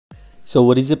So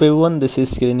what is up everyone, this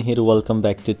is Karan here. Welcome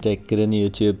back to Tech Karan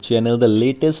YouTube channel. The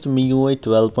latest MIUI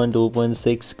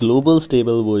 12.0.6 global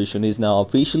stable version is now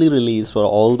officially released for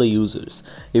all the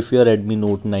users. If you are Redmi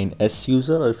Note 9S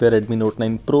user or if you are Redmi Note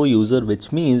 9 Pro user,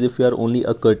 which means if you are only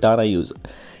a Curtana user.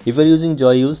 If you are using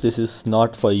Joyous, this is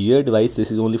not for your device,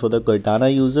 this is only for the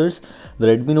Curtana users. The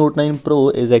Redmi Note 9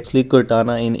 Pro is actually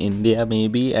Curtana in India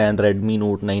maybe, and Redmi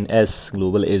Note 9S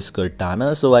global is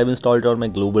Curtana. So I've installed it on my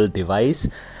global device.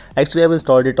 Actually, I've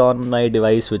installed it on my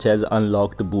device which has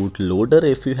unlocked bootloader.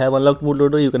 If you have unlocked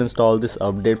bootloader, you can install this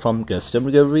update from custom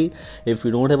recovery. If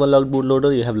you don't have unlocked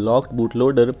bootloader, you have locked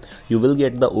bootloader, you will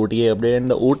get the OTA update,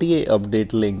 and the OTA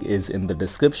update link is in the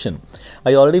description.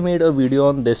 I already made a video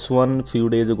on this one few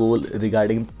days ago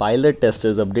regarding pilot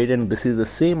testers update, and this is the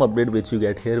same update which you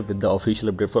get here with the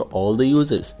official update for all the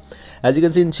users. As you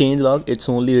can see in changelog, it's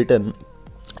only written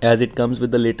as it comes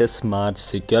with the latest March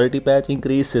security patch,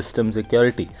 increase system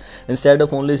security. Instead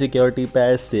of only security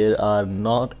patch, there are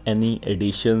not any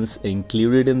additions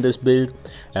included in this build.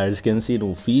 As you can see,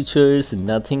 no features,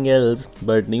 nothing else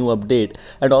but new update.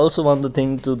 And also one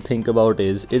thing to think about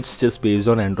is it's just based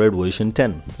on Android version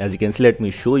 10. As you can see, let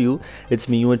me show you, it's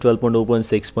MIUI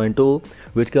 12.0.6.0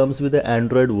 which comes with the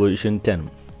Android version 10.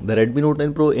 The Redmi Note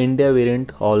 9 Pro India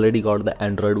variant already got the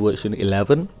Android version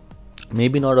 11.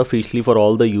 Maybe not officially for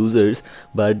all the users,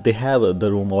 but they have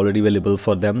the ROM already available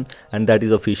for them, and that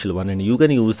is official one, and you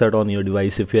can use that on your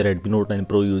device if you're a Redmi Note 9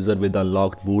 Pro user with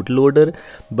unlocked bootloader.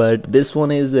 But this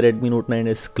one is the Redmi Note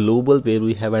 9S Global, where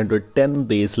we have Android 10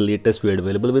 base latest build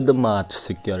available with the March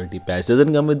security patch.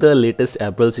 Doesn't come with the latest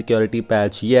April security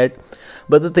patch yet,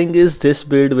 but the thing is, this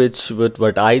build,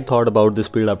 what I thought about this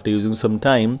build after using some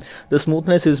time, the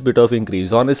smoothness is bit of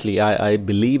increase. Honestly, I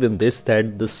believe in this,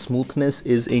 that the smoothness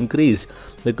is increased.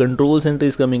 The control center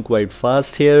is coming quite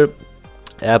fast here.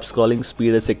 App scrolling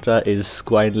speed etc is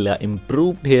quite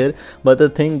improved here, but the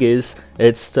thing is,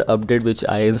 it's the update which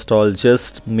I installed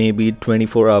just maybe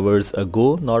 24 hours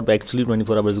ago, not actually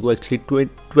 24 hours ago, actually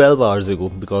 12 hours ago,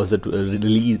 because it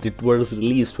was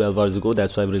released 12 hours ago.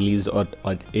 That's why I released on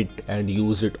it and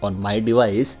used it on my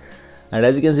device. And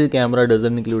as you can see, the camera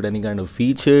doesn't include any kind of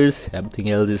features, everything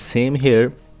else is same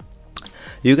here.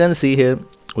 You can see here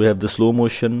we have the slow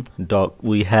motion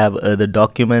we have the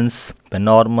documents,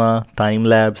 panorama, time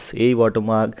lapse, a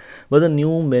watermark, but the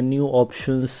new menu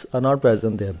options are not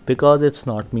present there because it's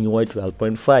not MIUI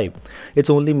 12.5. it's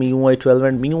only MIUI 12,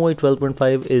 and MIUI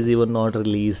 12.5 is even not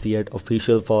released yet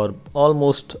official for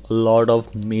almost a lot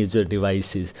of major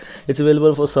devices. It's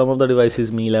available for some of the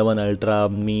devices, Mi 11 Ultra,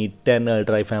 Mi 10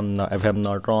 Ultra if I'm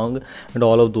not wrong, and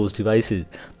all of those devices.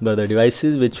 But the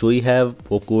devices which we have,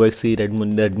 Poco X3,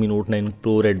 Redmi Note 9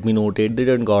 Pro, Redmi Note 8,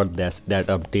 didn't got that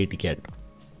update yet.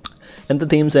 In the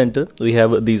theme center, we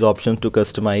have these options to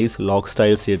customize lock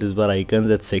style, status bar, icons,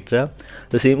 etc.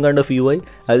 The same kind of UI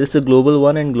as it's a global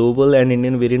one, and global and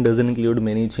Indian variant doesn't include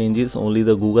many changes, only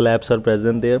the Google apps are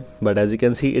present there. But as you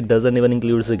can see, it doesn't even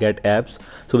include the get apps,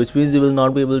 so which means you will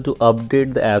not be able to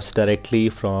update the apps directly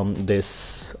from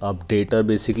this updater,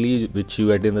 basically, which you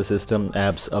get in the system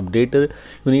apps updater.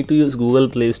 You need to use Google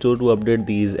Play Store to update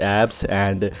these apps,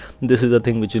 and this is the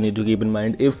thing which you need to keep in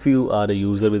mind if you are a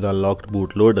user with unlocked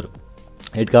bootloader.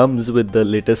 It comes with the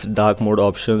latest dark mode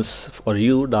options for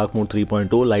you, dark mode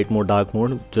 3.0, light mode, dark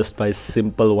mode, just by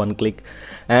simple one click,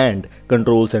 and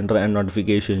control center and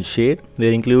notification shade.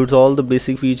 There includes all the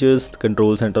basic features. The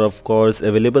control center of course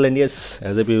available, and yes,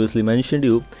 as I previously mentioned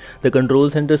you, the control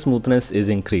center smoothness is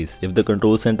increased. If the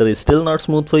control center is still not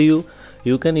smooth for you,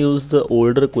 you can use the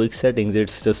older quick settings,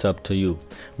 it's just up to you.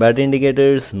 Battery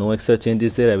indicators, no extra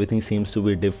changes there, everything seems to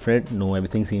be different, no,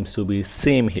 everything seems to be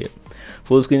same here.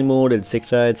 Full screen mode,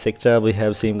 etc, we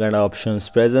have same kind of options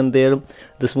present there.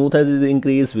 The smoothness is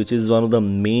increased, which is one of the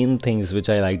main things which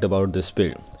I liked about this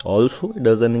build. Also, it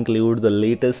doesn't include the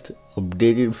latest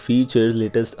updated features,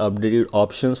 latest updated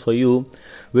options for you,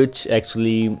 which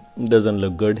actually doesn't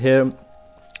look good here.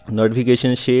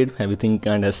 Notification shade, everything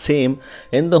kind of same.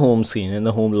 In the home screen, in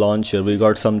the home launcher, we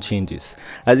got some changes.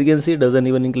 As you can see, it doesn't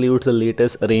even include the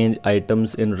latest arrange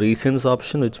items in recents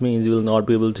option, which means you will not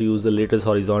be able to use the latest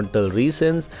horizontal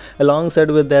recents. Alongside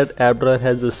with that, app drawer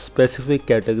has a specific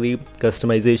category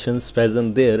customizations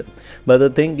present there. But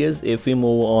the thing is, if we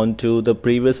move on to the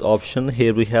previous option,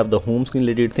 here we have the home screen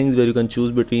related things where you can choose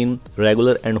between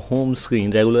regular and home screen,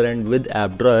 regular and with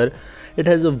app drawer. It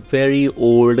has a very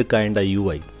old kind of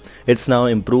UI. It's now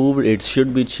improved, it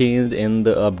should be changed in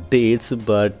the updates,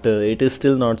 but it is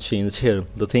still not changed here.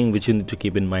 The thing which you need to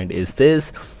keep in mind is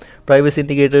this: privacy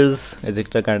indicators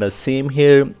etc kind of same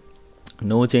here.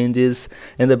 No changes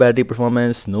in the battery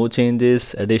performance, no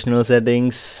changes, additional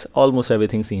settings, almost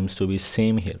everything seems to be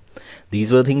same here.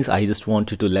 These were things I just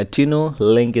wanted to let you know.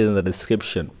 Link is in the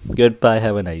description. Goodbye,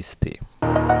 have a nice day.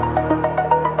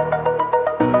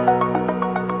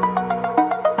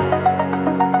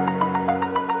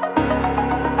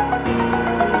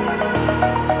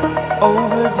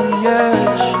 Over the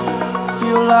edge,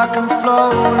 feel like I'm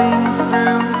floating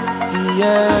through the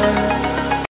air.